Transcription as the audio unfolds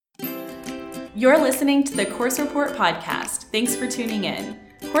You're listening to the Course Report podcast. Thanks for tuning in.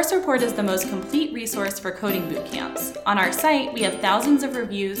 Course Report is the most complete resource for coding bootcamps. On our site, we have thousands of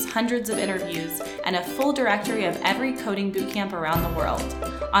reviews, hundreds of interviews, and a full directory of every coding bootcamp around the world.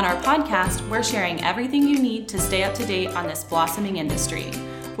 On our podcast, we're sharing everything you need to stay up to date on this blossoming industry.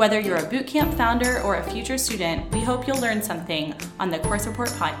 Whether you're a bootcamp founder or a future student, we hope you'll learn something on the Course Report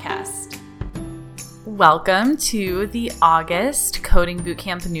podcast. Welcome to the August Coding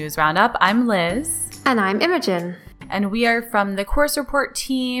Bootcamp News Roundup. I'm Liz. And I'm Imogen. And we are from the Course Report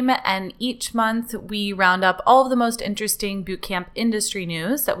team, and each month we round up all of the most interesting bootcamp industry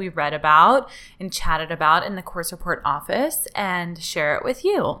news that we've read about and chatted about in the Course Report office and share it with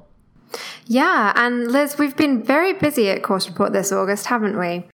you. Yeah, and Liz, we've been very busy at Course Report this August, haven't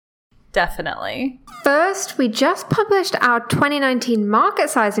we? Definitely. First, we just published our 2019 market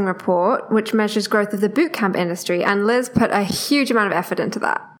sizing report, which measures growth of the bootcamp industry, and Liz put a huge amount of effort into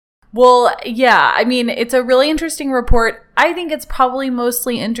that. Well, yeah, I mean, it's a really interesting report. I think it's probably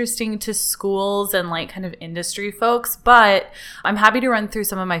mostly interesting to schools and like kind of industry folks, but I'm happy to run through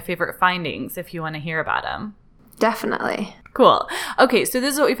some of my favorite findings if you want to hear about them. Definitely. Cool. Okay, so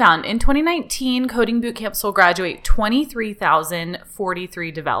this is what we found. In 2019, coding bootcamps will graduate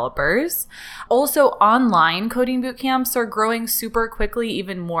 23,043 developers. Also, online coding bootcamps are growing super quickly,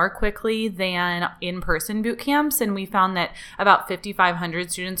 even more quickly than in-person bootcamps. And we found that about 5,500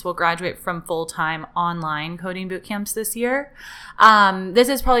 students will graduate from full-time online coding bootcamps this year. This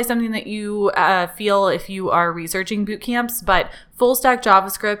is probably something that you feel if you are researching bootcamps, but full stack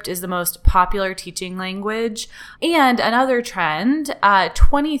JavaScript is the most popular teaching language. And another trend,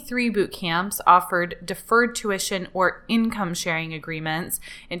 23 bootcamps offered deferred tuition or income sharing agreements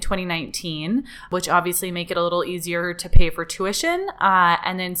in 2019, which obviously make it a little easier to pay for tuition.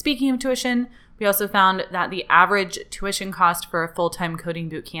 And then speaking of tuition, we also found that the average tuition cost for a full-time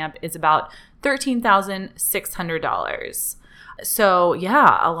coding bootcamp is about $13,600. So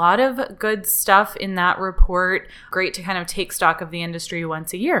yeah, a lot of good stuff in that report. Great to kind of take stock of the industry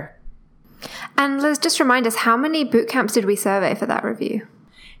once a year. And Liz, just remind us, how many bootcamps did we survey for that review?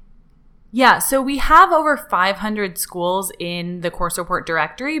 Yeah, so we have over 500 schools in the Course Report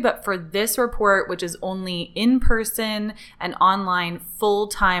directory, but for this report, which is only in-person and online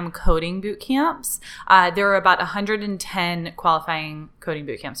full-time coding bootcamps, there are about 110 qualifying coding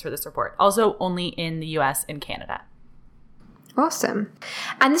bootcamps for this report, also only in the US and Canada. Awesome.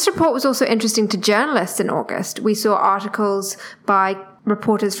 And this report was also interesting to journalists in August. We saw articles by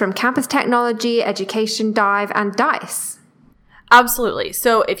reporters from Campus Technology, Education Dive, and DICE. Absolutely.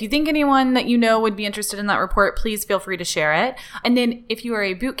 So if you think anyone that you know would be interested in that report, please feel free to share it. And then if you are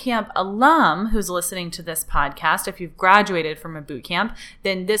a bootcamp alum who's listening to this podcast, if you've graduated from a bootcamp,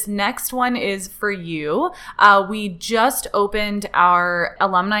 then this next one is for you. We just opened our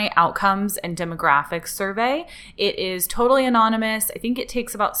alumni outcomes and demographics survey. It is totally anonymous. I think it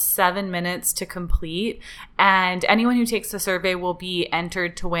takes about 7 minutes to complete. And anyone who takes the survey will be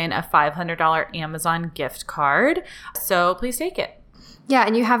entered to win a $500 Amazon gift card. So please take it. Yeah,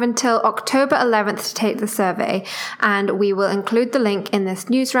 and you have until October 11th to take the survey, and we will include the link in this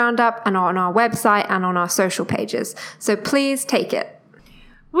news roundup and on our website and on our social pages. So please take it.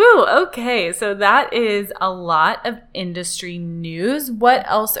 Woo, okay. So that is a lot of industry news. What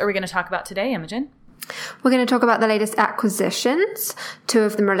else are we going to talk about today, Imogen? We're going to talk about the latest acquisitions. 2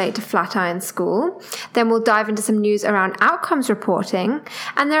 of them relate to Flatiron School. Then we'll dive into some news around outcomes reporting.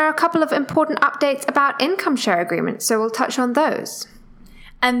 And there are a couple of important updates about income share agreements, so we'll touch on those.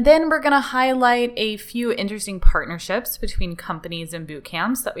 And then we're going to highlight a few interesting partnerships between companies and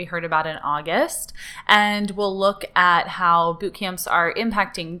bootcamps that we heard about in August. And we'll look at how bootcamps are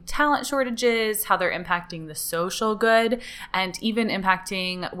impacting talent shortages, how they're impacting the social good, and even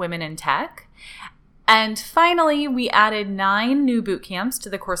impacting women in tech. And finally, we added 9 new bootcamps to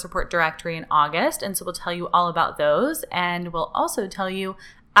the Course Report directory in August, and so we'll tell you all about those, and we'll also tell you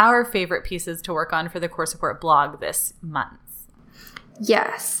our favorite pieces to work on for the Course Report blog this month.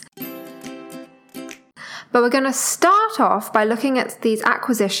 Yes. But we're going to start off by looking at these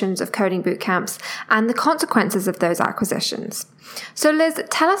acquisitions of coding bootcamps and the consequences of those acquisitions. So Liz,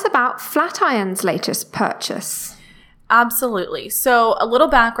 tell us about Flatiron's latest purchase. Absolutely. So a little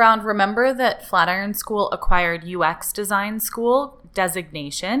background, remember that Flatiron School acquired UX Design School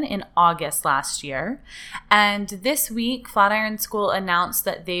designation in August last year. And this week, Flatiron School announced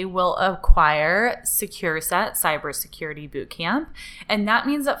that they will acquire SecureSet Cybersecurity Bootcamp. And that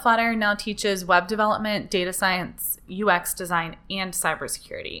means that Flatiron now teaches web development, data science, UX design, and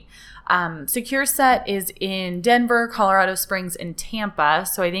cybersecurity. SecureSet is in Denver, Colorado Springs, and Tampa.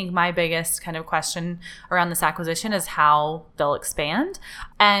 So I think my biggest kind of question around this acquisition is how they'll expand.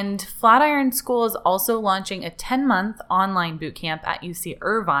 And Flatiron School is also launching a 10-month online boot camp at UC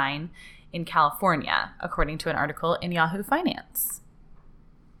Irvine in California, according to an article in Yahoo Finance.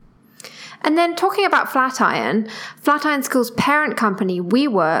 And then talking about Flatiron School's parent company,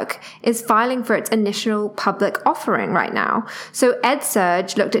 WeWork, is filing for its initial public offering right now. So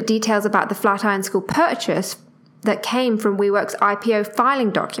EdSurge looked at details about the Flatiron School purchase that came from WeWork's IPO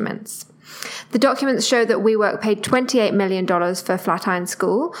filing documents. The documents show that WeWork paid $28 million for Flatiron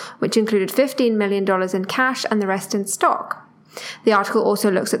School, which included $15 million in cash and the rest in stock. The article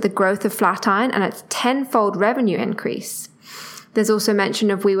also looks at the growth of Flatiron and its tenfold revenue increase. There's also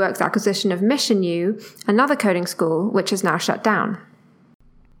mention of WeWork's acquisition of Mission U, another coding school, which is now shut down.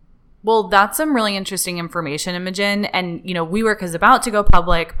 Well, that's some really interesting information, Imogen. And, WeWork is about to go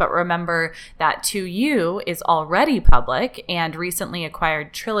public, but remember that 2U is already public and recently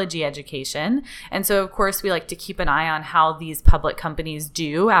acquired Trilogy Education. And so, of course, we like to keep an eye on how these public companies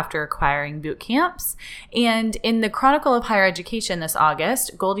do after acquiring boot camps. And in the Chronicle of Higher Education this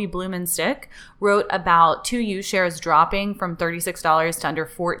August, Goldie Blumenstick wrote about 2U shares dropping from $36 to under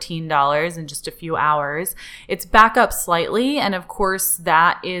 $14 in just a few hours. It's back up slightly, and of course,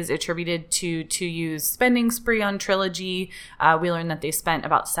 that is attributed to 2U's spending spree on Trilogy. We learned that they spent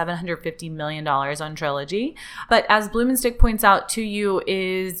about $750 million on Trilogy. But as Blumenstick points out, 2U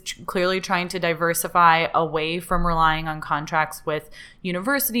is clearly trying to diversify away from relying on contracts with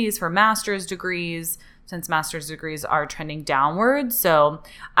universities for master's degrees, since master's degrees are trending downwards. So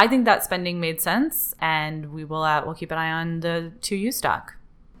I think that spending made sense, and we'll keep an eye on the 2U stock.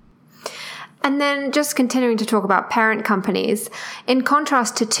 And then just continuing to talk about parent companies, in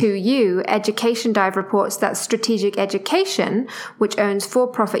contrast to 2U, Education Dive reports that Strategic Education, which owns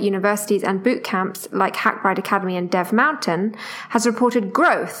for-profit universities and boot camps like Hackbride Academy and Dev Mountain, has reported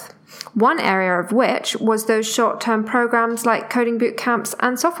growth, one area of which was those short-term programs like coding boot camps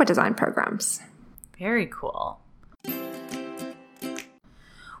and software design programs. Very cool.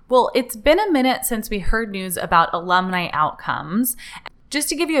 Well, it's been a minute since we heard news about alumni outcomes. Just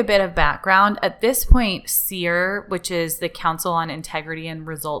to give you a bit of background, at this point, CEER, which is the Council on Integrity and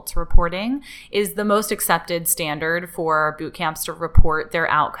Results Reporting, is the most accepted standard for boot camps to report their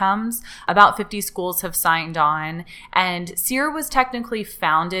outcomes. About 50 schools have signed on, and CEER was technically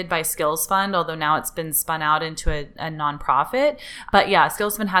founded by Skills Fund, although now it's been spun out into a nonprofit. But yeah,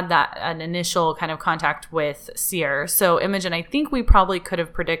 Skills Fund had an initial kind of contact with CEER. So Imogen, I think we probably could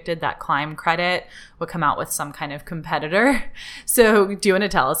have predicted that Climb Credit would come out with some kind of competitor. So do you want to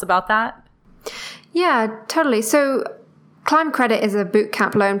tell us about that? Yeah, totally. So Climb Credit is a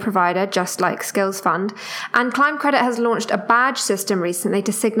bootcamp loan provider, just like Skills Fund. And Climb Credit has launched a badge system recently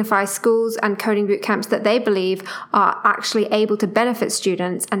to signify schools and coding bootcamps that they believe are actually able to benefit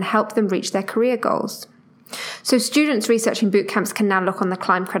students and help them reach their career goals. So students researching bootcamps can now look on the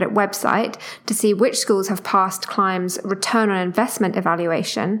Climb Credit website to see which schools have passed Climb's return on investment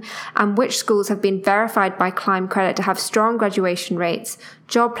evaluation and which schools have been verified by Climb Credit to have strong graduation rates,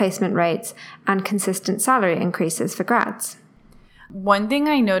 job placement rates, and consistent salary increases for grads. One thing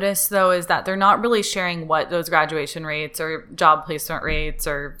I noticed, though, is that they're not really sharing what those graduation rates or job placement rates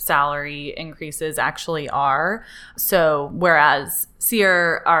or salary increases actually are. So whereas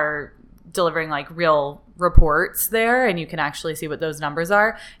CEER are delivering like real reports there and you can actually see what those numbers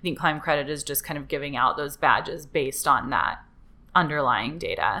are, I think Climb Credit is just kind of giving out those badges based on that underlying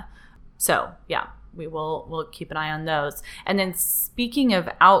data. So yeah, we'll keep an eye on those. And then speaking of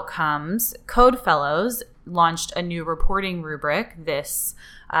outcomes, Code Fellows launched a new reporting rubric this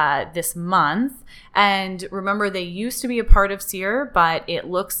month. And remember, they used to be a part of CEER, but it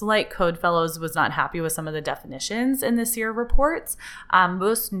looks like Code Fellows was not happy with some of the definitions in the CEER reports.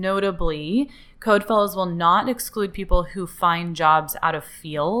 Most notably, Code Fellows will not exclude people who find jobs out of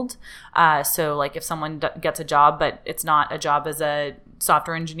field. So like if someone gets a job, but it's not a job as a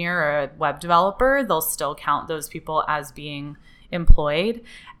software engineer or a web developer, they'll still count those people as being employed.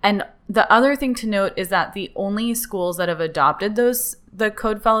 And the other thing to note is that the only schools that have adopted the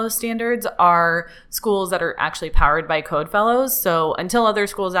Code Fellows standards are schools that are actually powered by Code Fellows. So until other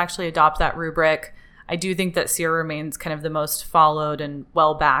schools actually adopt that rubric, I do think that CEER remains kind of the most followed and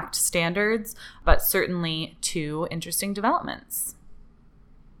well-backed standards, but certainly two interesting developments.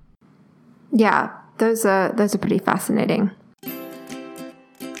 Yeah, those are pretty fascinating.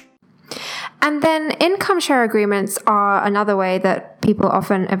 And then income share agreements are another way that people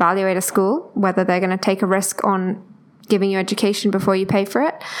often evaluate a school, whether they're going to take a risk on giving you education before you pay for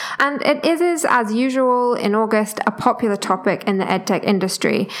it. And it is, as usual, in August, a popular topic in the edtech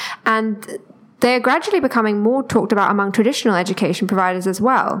industry. And they're gradually becoming more talked about among traditional education providers as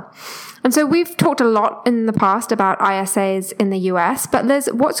well. And so we've talked a lot in the past about ISAs in the US, but Liz,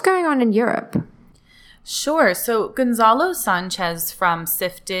 what's going on in Europe? Sure. So Gonzalo Sanchez from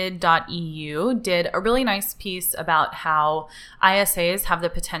sifted.eu did a really nice piece about how ISAs have the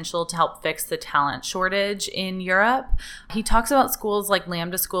potential to help fix the talent shortage in Europe. He talks about schools like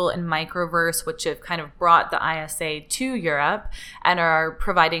Lambda School and Microverse, which have kind of brought the ISA to Europe and are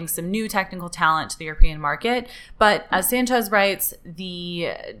providing some new technical talent to the European market. But as Sanchez writes, the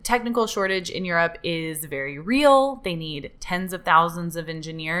technical shortage in Europe is very real. They need tens of thousands of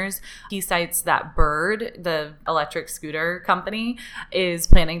engineers. He cites that Bird, the electric scooter company, is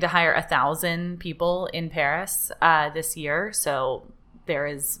planning to hire 1,000 people in Paris this year. So there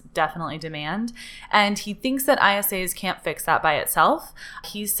is definitely demand. And he thinks that ISAs can't fix that by itself.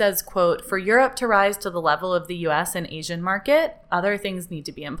 He says, quote, "For Europe to rise to the level of the US and Asian market, other things need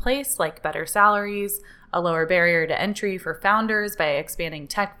to be in place, like better salaries, a lower barrier to entry for founders by expanding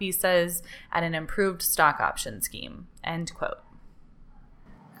tech visas, and an improved stock option scheme," end quote.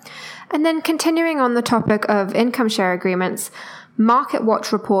 And then continuing on the topic of income share agreements,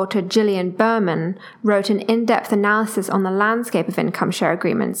 MarketWatch reporter Gillian Berman wrote an in-depth analysis on the landscape of income share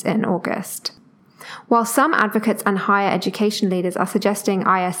agreements in August. While some advocates and higher education leaders are suggesting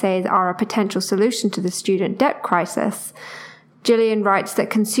ISAs are a potential solution to the student debt crisis, Gillian writes that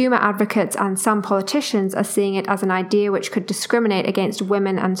consumer advocates and some politicians are seeing it as an idea which could discriminate against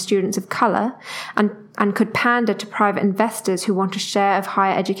women and students of colour and could pander to private investors who want a share of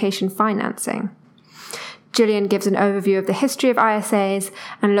higher education financing. Gillian gives an overview of the history of ISAs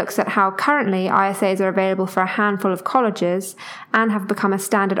and looks at how currently ISAs are available for a handful of colleges and have become a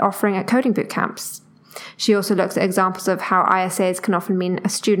standard offering at coding boot camps. She also looks at examples of how ISAs can often mean a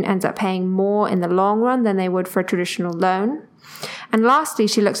student ends up paying more in the long run than they would for a traditional loan. And lastly,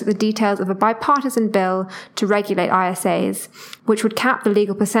 she looks at the details of a bipartisan bill to regulate ISAs, which would cap the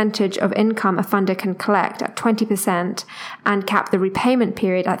legal percentage of income a funder can collect at 20% and cap the repayment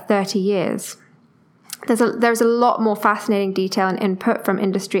period at 30 years. There's a lot more fascinating detail and input from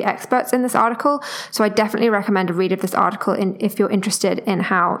industry experts in this article, so I definitely recommend a read of this article if you're interested in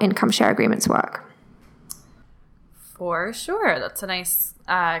how income share agreements work. For sure. That's a nice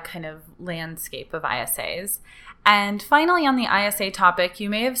kind of landscape of ISAs. And finally, on the ISA topic, you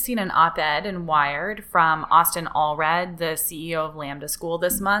may have seen an op-ed in Wired from Austin Allred, the CEO of Lambda School,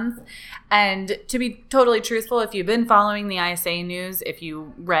 this month. And to be totally truthful, if you've been following the ISA news, if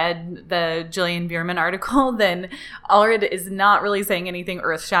you read the Gillian Bierman article, then Allred is not really saying anything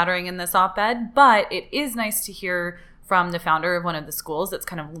earth-shattering in this op-ed, but it is nice to hear from the founder of one of the schools that's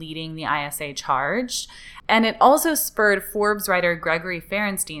kind of leading the ISA charge. And it also spurred Forbes writer Gregory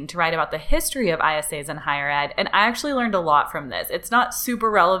Ferenstein to write about the history of ISAs in higher ed. And I actually learned a lot from this. It's not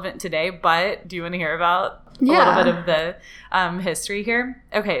super relevant today, but do you want to hear about a little bit of the history here?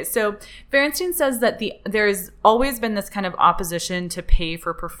 Okay, so Ferenstein says that there's always been this kind of opposition to pay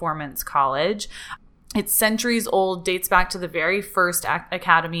for performance college. It's centuries old, dates back to the very first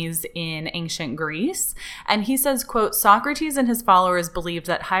academies in ancient Greece. And he says, quote, "Socrates and his followers believed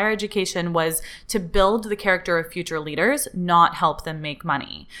that higher education was to build the character of future leaders, not help them make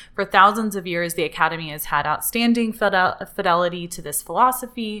money. For thousands of years, the academy has had outstanding fidelity to this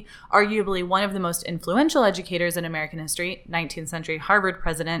philosophy. Arguably one of the most influential educators in American history, 19th century Harvard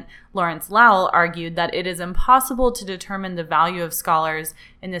president Lawrence Lowell, argued that it is impossible to determine the value of scholars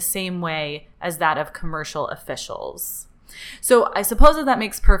in the same way as that of commercial officials." So I suppose that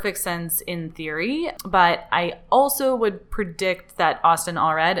makes perfect sense in theory, but I also would predict that Austin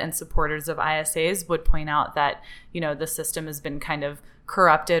Allred and supporters of ISAs would point out that, the system has been kind of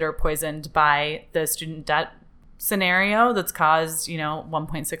corrupted or poisoned by the student debt scenario that's caused,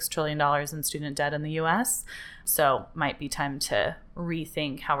 $1.6 trillion in student debt in the US. So might be time to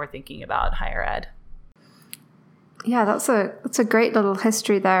rethink how we're thinking about higher ed. Yeah, that's a great little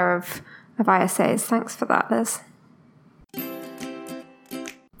history there of ISAs. Thanks for that, Liz.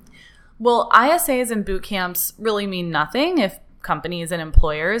 Well, ISAs and boot camps really mean nothing if companies and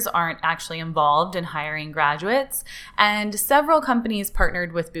employers aren't actually involved in hiring graduates. And several companies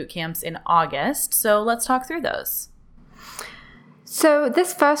partnered with boot camps in August. So let's talk through those. So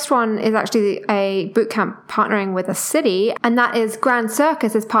this first one is actually a bootcamp partnering with a city, and that is Grand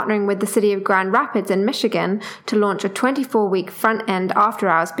Circus is partnering with the city of Grand Rapids in Michigan to launch a 24-week front-end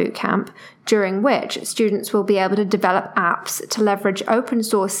after-hours bootcamp, during which students will be able to develop apps to leverage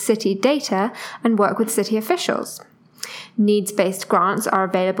open-source city data and work with city officials. Needs-based grants are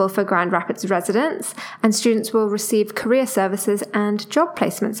available for Grand Rapids residents, and students will receive career services and job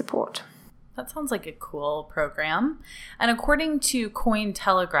placement support. That sounds like a cool program. And according to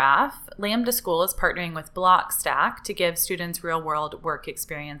Cointelegraph, Lambda School is partnering with Blockstack to give students real-world work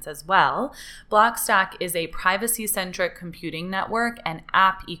experience as well. Blockstack is a privacy-centric computing network and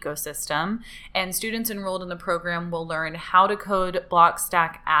app ecosystem, and students enrolled in the program will learn how to code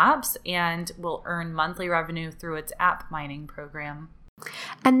Blockstack apps and will earn monthly revenue through its app mining program.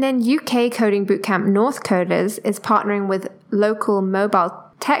 And then UK Coding Bootcamp North Coders is partnering with local mobile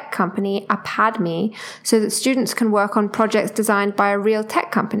tech company Apadme so that students can work on projects designed by a real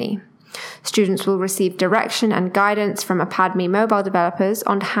tech company. Students will receive direction and guidance from Apadme mobile developers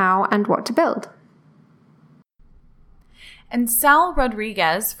on how and what to build. And Sal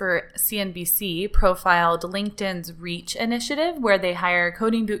Rodriguez for CNBC profiled LinkedIn's Reach initiative, where they hire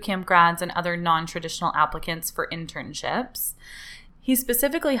coding bootcamp grads and other non-traditional applicants for internships. He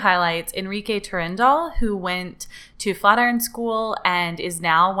specifically highlights Enrique Turindal, who went to Flatiron School and is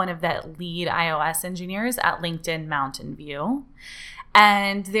now one of the lead iOS engineers at LinkedIn Mountain View.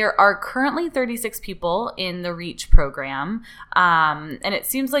 And there are currently 36 people in the Reach program. And it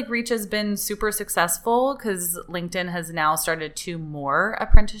seems like Reach has been super successful because LinkedIn has now started 2 more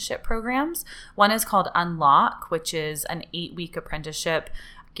apprenticeship programs. One is called Unlock, which is an 8-week apprenticeship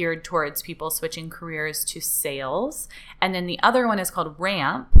geared towards people switching careers to sales. And then the other one is called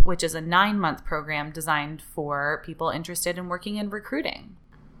Ramp, which is a 9-month program designed for people interested in working in recruiting.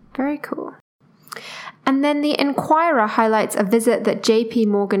 Very cool. And then the Inquirer highlights a visit that JP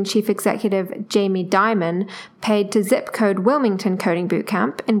Morgan Chief Executive Jamie Dimon paid to Zip Code Wilmington Coding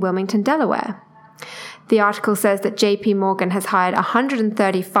Bootcamp in Wilmington, Delaware. The article says that JP Morgan has hired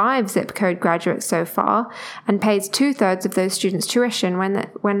 135 Zip Code graduates so far and pays 2/3 of those students' tuition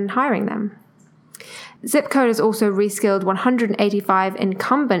when hiring them. Zip Code has also reskilled 185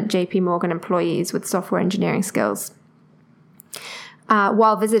 incumbent JP Morgan employees with software engineering skills.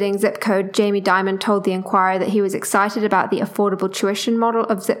 While visiting Zip Code, Jamie Dimon told the Inquirer that he was excited about the affordable tuition model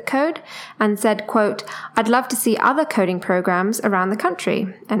of Zip Code and said, quote, "I'd love to see other coding programs around the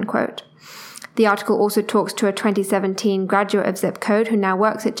country," end quote. The article also talks to a 2017 graduate of Zip Code who now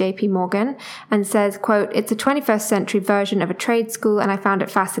works at JP Morgan and says, quote, "It's a 21st century version of a trade school and I found it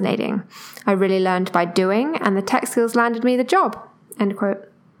fascinating. I really learned by doing and the tech skills landed me the job," end quote.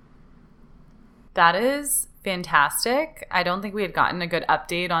 That is fantastic. I don't think we had gotten a good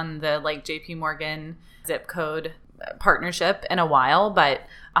update on the JP Morgan Zip Code partnership in a while, but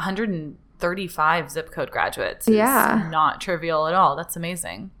 135 Zip Code graduates is not trivial at all. That's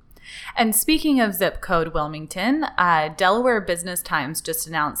amazing. And speaking of Zip Code Wilmington, Delaware Business Times just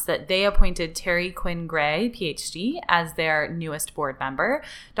announced that they appointed Terry Quinn Gray, PhD, as their newest board member.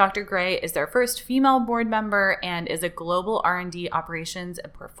 Dr. Gray is their first female board member and is a global R&D operations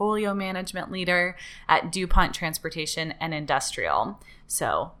and portfolio management leader at DuPont Transportation and Industrial.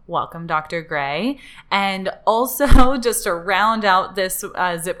 So welcome, Dr. Gray. And also, just to round out this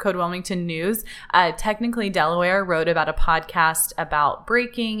Zip Code Wilmington news, Technically Delaware wrote about a podcast about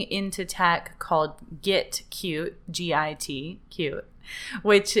breaking into tech called Git Cute, G-I-T, cute,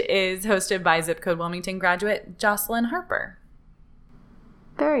 which is hosted by Zip Code Wilmington graduate Jocelyn Harper.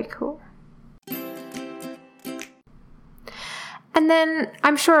 Very cool. And then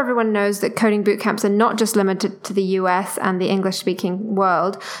I'm sure everyone knows that coding bootcamps are not just limited to the US and the English-speaking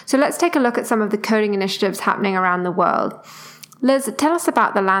world. So let's take a look at some of the coding initiatives happening around the world. Liz, tell us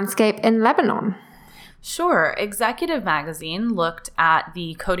about the landscape in Lebanon. Sure. Executive Magazine looked at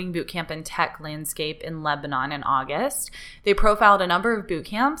the coding bootcamp and tech landscape in Lebanon in August. They profiled a number of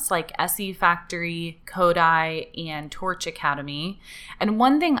bootcamps like SE Factory, Kodai, and Torch Academy. And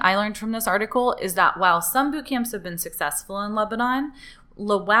one thing I learned from this article is that while some bootcamps have been successful in Lebanon,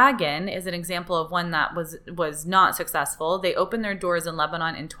 LeWagon is an example of one that was not successful. They opened their doors in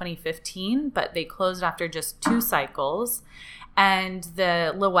Lebanon in 2015, but they closed after just 2 cycles. And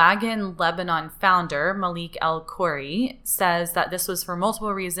the LeWagon Lebanon founder, Malik El-Khoury, says that this was for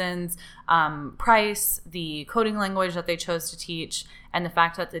multiple reasons: price, the coding language that they chose to teach, and the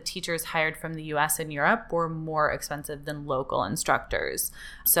fact that the teachers hired from the US and Europe were more expensive than local instructors.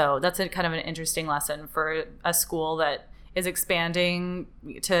 So that's kind of an interesting lesson for a school that is expanding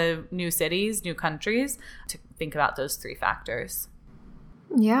to new cities, new countries, to think about those 3 factors.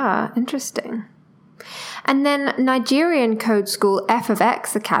 Yeah, interesting. And then Nigerian code school F of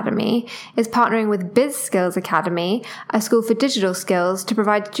X Academy is partnering with Biz Skills Academy, a school for digital skills, to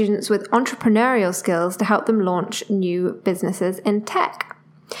provide students with entrepreneurial skills to help them launch new businesses in tech.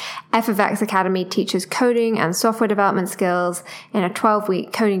 F of X Academy teaches coding and software development skills in a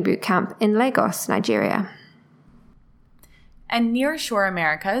 12-week coding bootcamp in Lagos, Nigeria. And Nearshore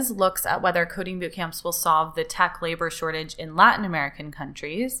Americas looks at whether coding boot camps will solve the tech labor shortage in Latin American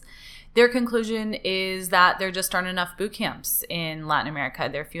countries. Their conclusion is that there just aren't enough boot camps in Latin America.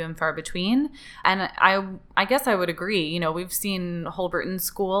 They're few and far between. And I guess I would agree. You know, we've seen Holberton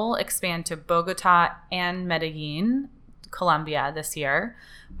School expand to Bogota and Medellin, Colombia this year.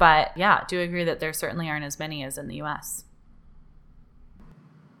 But yeah, do agree that there certainly aren't as many as in the US.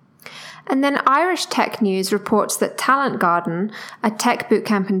 And then Irish Tech News reports that Talent Garden, a tech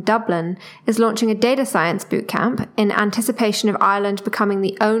bootcamp in Dublin, is launching a data science bootcamp in anticipation of Ireland becoming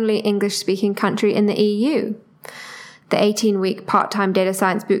the only English-speaking country in the EU. The 18-week part-time data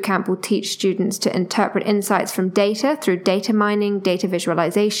science bootcamp will teach students to interpret insights from data through data mining, data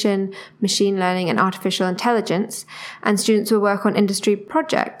visualization, machine learning, and artificial intelligence, and students will work on industry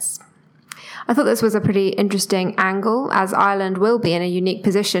projects. I thought this was a pretty interesting angle, as Ireland will be in a unique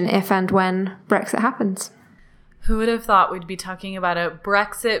position if and when Brexit happens. Who would have thought we'd be talking about a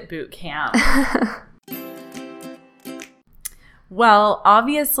Brexit boot camp? Well,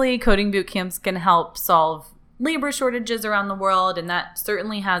 obviously, coding boot camps can help solve labor shortages around the world, and that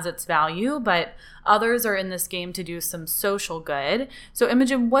certainly has its value, but others are in this game to do some social good. So,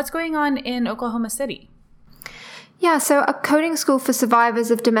 Imogen, what's going on in Oklahoma City? Yeah, so a coding school for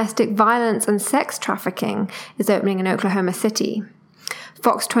survivors of domestic violence and sex trafficking is opening in Oklahoma City.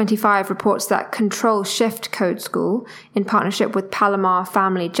 Fox 25 reports that Control Shift Code School, in partnership with Palomar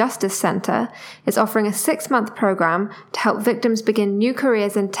Family Justice Center, is offering a 6-month program to help victims begin new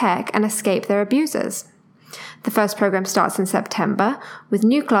careers in tech and escape their abusers. The first program starts in September, with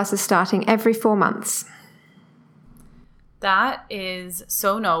new classes starting every 4 months. That is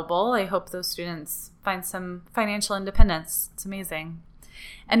so noble. I hope those students find some financial independence. It's amazing.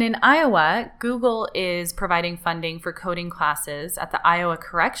 And in Iowa, Google is providing funding for coding classes at the Iowa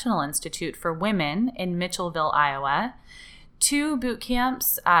Correctional Institute for Women in Mitchellville, Iowa. 2 boot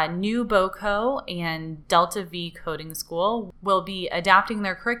camps, New BOCO and Delta V Coding School, will be adapting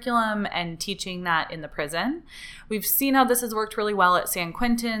their curriculum and teaching that in the prison. We've seen how this has worked really well at San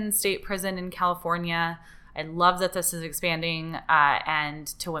Quentin State Prison in California. I love that this is expanding and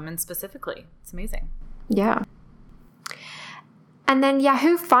to women specifically. It's amazing. Yeah. And then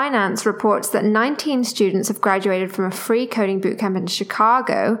Yahoo Finance reports that 19 students have graduated from a free coding bootcamp in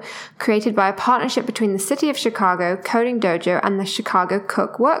Chicago, created by a partnership between the City of Chicago, Coding Dojo, and the Chicago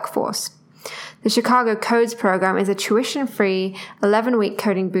Cook Workforce. The Chicago Codes program is a tuition-free 11-week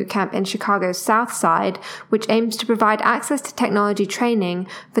coding bootcamp in Chicago's South Side, which aims to provide access to technology training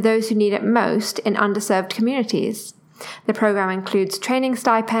for those who need it most in underserved communities. The program includes training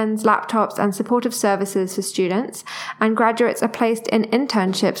stipends, laptops, and supportive services for students, and graduates are placed in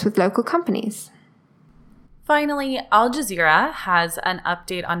internships with local companies. Finally, Al Jazeera has an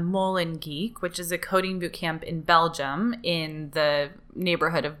update on Molenbeek, which is a coding bootcamp in Belgium in the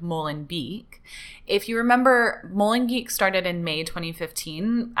neighborhood of Molenbeek. If you remember, Molenbeek started in May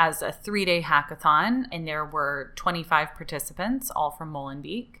 2015 as a 3-day hackathon, and there were 25 participants, all from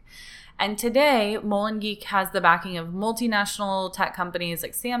Molenbeek. And today, Molenbeek has the backing of multinational tech companies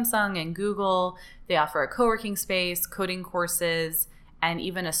like Samsung and Google. They offer a co-working space, coding courses, and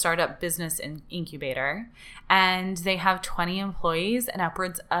even a startup business incubator. And they have 20 employees and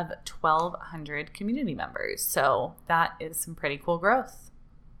upwards of 1,200 community members. So that is some pretty cool growth.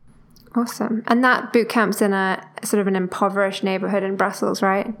 Awesome. And that boot camp's in a sort of an impoverished neighborhood in Brussels,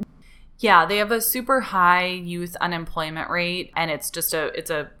 right? Yeah, they have a super high youth unemployment rate, and it's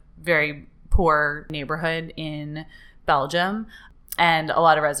a very poor neighborhood in Belgium. And a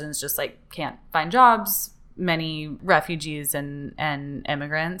lot of residents just can't find jobs, many refugees and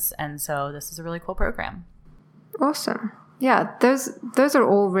immigrants. And so this is a really cool program. Awesome. Yeah, those are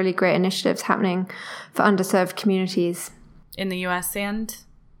all really great initiatives happening for underserved communities. In the US and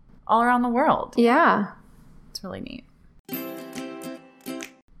all around the world. Yeah. It's really neat.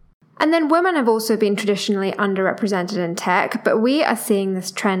 And then women have also been traditionally underrepresented in tech, but we are seeing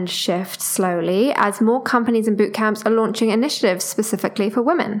this trend shift slowly as more companies and boot camps are launching initiatives specifically for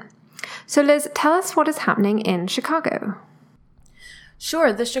women. So Liz, tell us what is happening in Chicago.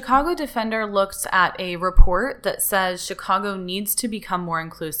 Sure. The Chicago Defender looked at a report that says Chicago needs to become more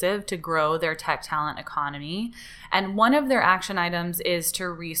inclusive to grow their tech talent economy. And one of their action items is to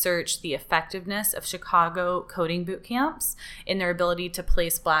research the effectiveness of Chicago coding boot camps in their ability to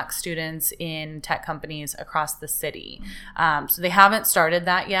place Black students in tech companies across the city. So they haven't started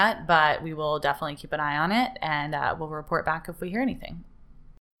that yet, but we will definitely keep an eye on it, and we'll report back if we hear anything.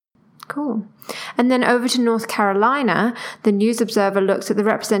 Cool. And then over to North Carolina, the News Observer looks at the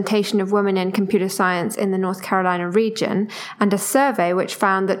representation of women in computer science in the North Carolina region, and a survey which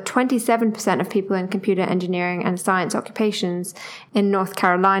found that 27% of people in computer engineering and science occupations in North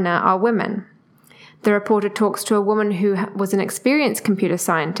Carolina are women. The reporter talks to a woman who was an experienced computer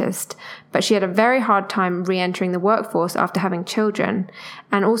scientist, but she had a very hard time re-entering the workforce after having children,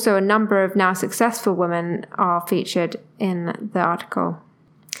 and also a number of now successful women are featured in the article.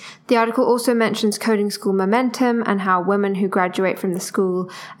 The article also mentions coding school momentum and how women who graduate from the school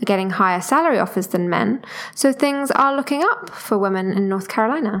are getting higher salary offers than men, so things are looking up for women in North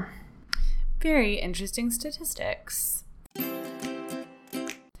Carolina. Very interesting statistics.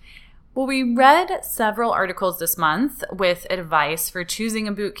 Well, we read several articles this month with advice for choosing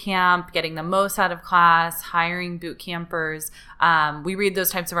a boot camp, getting the most out of class, hiring boot campers. We read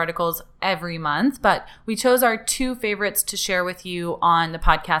those types of articles every month, but we chose our 2 favorites to share with you on the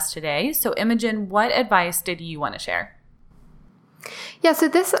podcast today. So, Imogen, what advice did you want to share? Yeah, so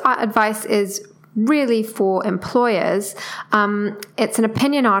this advice is really for employers. It's an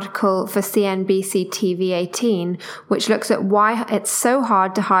opinion article for CNBC TV 18, which looks at why it's so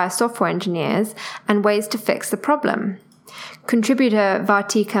hard to hire software engineers and ways to fix the problem. Contributor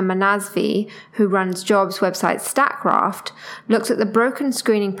Vartika Manasvi, who runs jobs website StackRaft, looks at the broken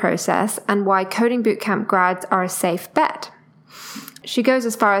screening process and why coding bootcamp grads are a safe bet. She goes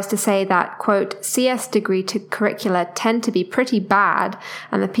as far as to say that, quote, CS degree to curricula tend to be pretty bad,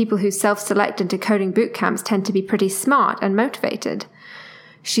 and the people who self-select into coding bootcamps tend to be pretty smart and motivated.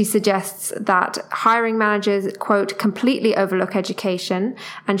 She suggests that hiring managers, quote, completely overlook education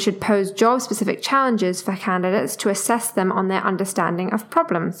and should pose job-specific challenges for candidates to assess them on their understanding of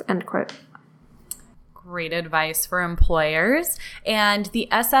problems, end quote. Great advice for employers. And the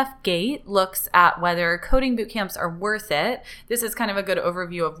SF Gate looks at whether coding bootcamps are worth it. This is kind of a good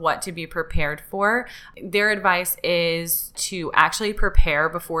overview of what to be prepared for. Their advice is to actually prepare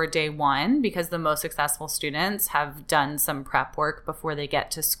before day one, because the most successful students have done some prep work before they get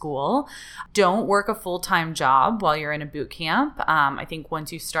to school. Don't work a full-time job while you're in a boot camp. I think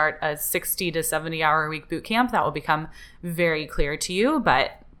once you start a 60 to 70 hour a week boot camp, that will become very clear to you,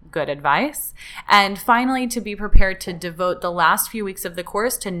 but good advice. And finally, to be prepared to devote the last few weeks of the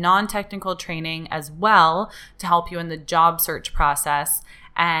course to non-technical training as well to help you in the job search process.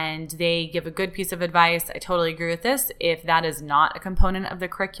 And they give a good piece of advice. I totally agree with this. If that is not a component of the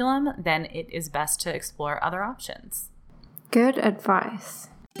curriculum, then it is best to explore other options. Good advice.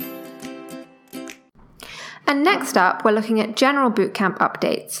 And next up, we're looking at general bootcamp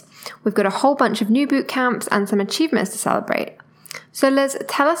updates. We've got a whole bunch of new bootcamps and some achievements to celebrate. So Liz,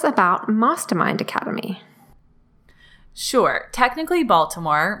 tell us about Mastermind Academy. Sure. Technically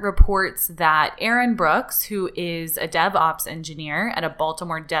Baltimore reports that Aaron Brooks, who is a DevOps engineer at a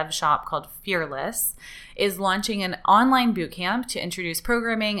Baltimore dev shop called Fearless, is launching an online bootcamp to introduce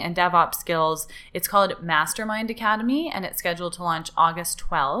programming and DevOps skills. It's called Mastermind Academy, and it's scheduled to launch August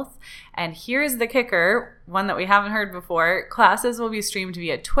 12th. And here's the kicker, one that we haven't heard before. Classes will be streamed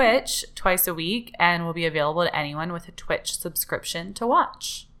via Twitch twice a week and will be available to anyone with a Twitch subscription to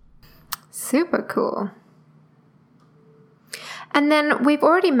watch. Super cool. And then we've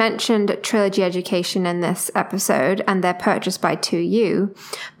already mentioned Trilogy Education in this episode and their purchase by 2U,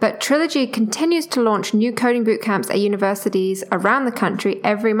 but Trilogy continues to launch new coding bootcamps at universities around the country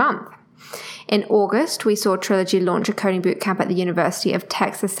every month. In August, we saw Trilogy launch a coding bootcamp at the University of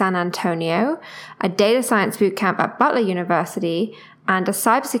Texas San Antonio, a data science bootcamp at Butler University, and a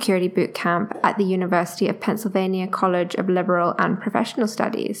cybersecurity bootcamp at the University of Pennsylvania College of Liberal and Professional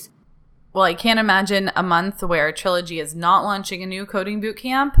Studies. Well, I can't imagine a month where Trilogy is not launching a new coding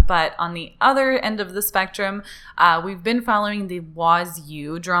bootcamp, but on the other end of the spectrum, we've been following the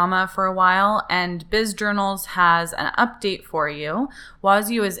WazU drama for a while, and Biz Journals has an update for you.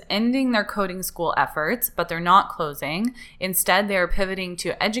 WazU is ending their coding school efforts, but they're not closing. Instead, they are pivoting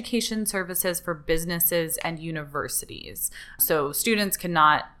to education services for businesses and universities. So students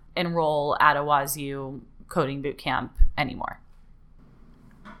cannot enroll at a WazU coding bootcamp anymore.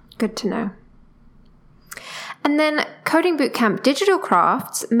 Good to know. And then Coding Bootcamp Digital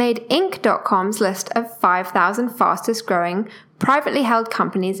Crafts made Inc.com's list of 5,000 fastest growing privately held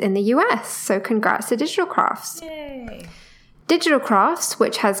companies in the US. So congrats to Digital Crafts. Yay! Digital Crafts,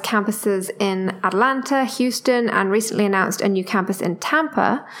 which has campuses in Atlanta, Houston, and recently announced a new campus in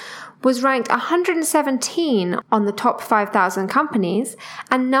Tampa, was ranked 117 on the top 5,000 companies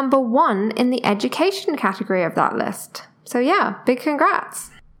and number 1 in the education category of that list. So yeah, big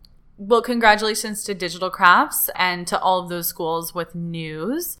congrats. Well, congratulations to Digital Crafts and to all of those schools with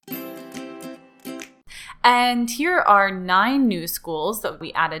news. And here are 9 new schools that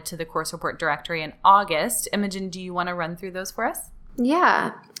we added to the Course Report directory in August. Imogen, do you want to run through those for us?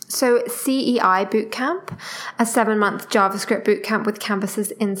 Yeah. So CEI Bootcamp, a 7-month JavaScript bootcamp with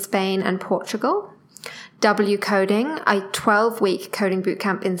campuses in Spain and Portugal. W Coding, a 12-week coding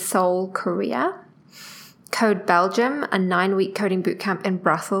bootcamp in Seoul, Korea. Code Belgium, a 9-week coding bootcamp in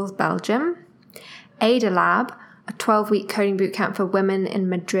Brussels, Belgium. Ada Lab, a 12-week coding bootcamp for women in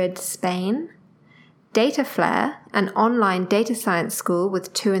Madrid, Spain. Dataflare, an online data science school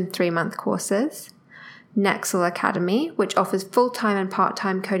with 2- and 3-month courses. Nexel Academy, which offers full-time and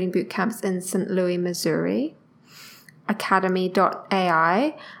part-time coding bootcamps in St. Louis, Missouri.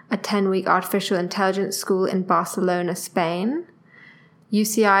 Academy.ai, a 10-week artificial intelligence school in Barcelona, Spain.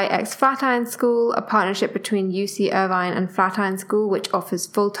 UCI X Flatiron School, a partnership between UC Irvine and Flatiron School, which offers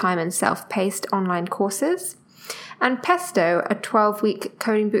full-time and self-paced online courses. And Pesto, a 12-week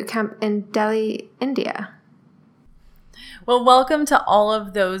coding bootcamp in Delhi, India. Well, welcome to all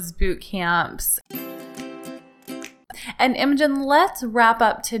of those boot camps. And Imogen, let's wrap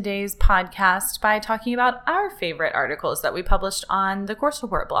up today's podcast by talking about our favorite articles that we published on the Course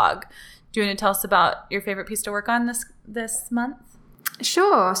Report blog. Do you want to tell us about your favorite piece to work on this month?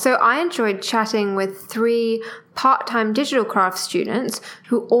 Sure. So I enjoyed chatting with 3 part-time digital craft students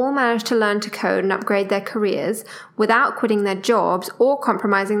who all managed to learn to code and upgrade their careers without quitting their jobs or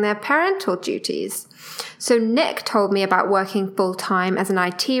compromising their parental duties. So Nick told me about working full-time as an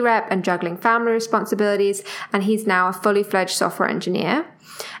IT rep and juggling family responsibilities, and he's now a fully fledged software engineer.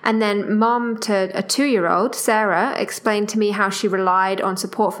 And then mom to a 2-year-old, Sarah, explained to me how she relied on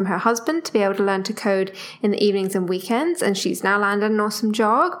support from her husband to be able to learn to code in the evenings and weekends, and she's now landed an awesome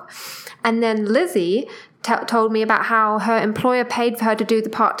job. And then Lizzie told me about how her employer paid for her to do the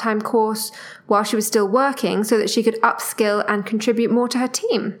part-time course while she was still working so that she could upskill and contribute more to her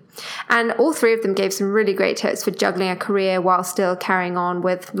team. And all 3 of them gave some really great tips for juggling a career while still carrying on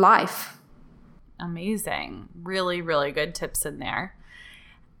with life. Amazing. Really, really good tips in there.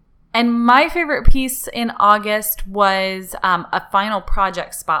 And my favorite piece in August was a final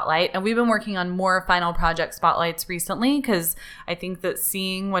project spotlight. And we've been working on more final project spotlights recently because I think that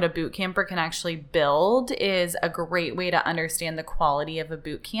seeing what a boot camper can actually build is a great way to understand the quality of a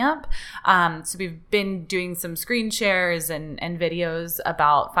boot camp. So we've been doing some screen shares and videos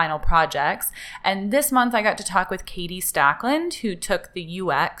about final projects. And this month I got to talk with Katie Stackland, who took the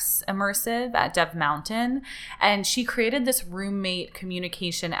UX immersive at Dev Mountain. And she created this roommate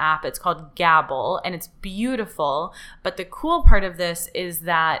communication app. It's called Gabble, and it's beautiful. But the cool part of this is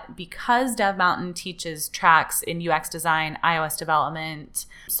that because Dev Mountain teaches tracks in UX design, iOS development,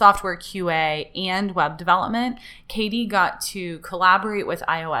 software QA, and web development, Katie got to collaborate with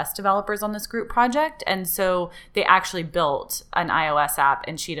iOS developers on this group project. And so they actually built an iOS app,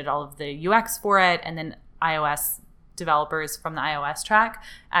 and she did all of the UX for it, and then iOS developers from the iOS track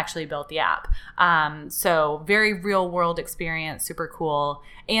actually built the app. So very real world experience, super cool.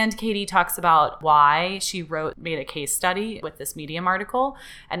 And Katie talks about why she made a case study with this Medium article,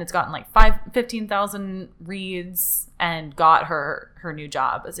 and it's gotten like 15,000 reads and got her new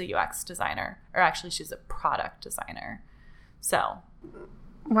job as a UX designer, or actually she's a product designer. So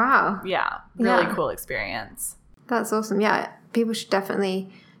wow. Yeah, really cool experience. That's awesome. Yeah, people should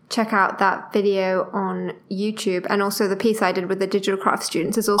definitely check out that video on YouTube. And also the piece I did with the digital craft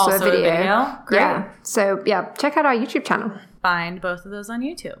students is also a video. Great. Yeah. So yeah, check out our YouTube channel. Find both of those on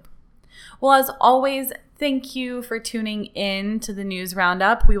YouTube. Well, as always, thank you for tuning in to the News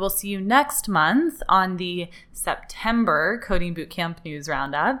Roundup. We will see you next month on the September Coding Bootcamp News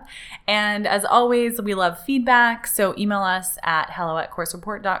Roundup. And as always, we love feedback, so email us at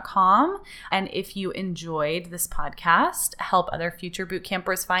hello@coursereport.com. And if you enjoyed this podcast, help other future boot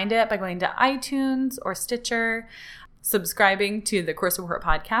campers find it by going to iTunes or Stitcher, subscribing to the Course Report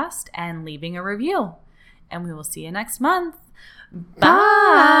podcast, and leaving a review. And we will see you next month. Bye.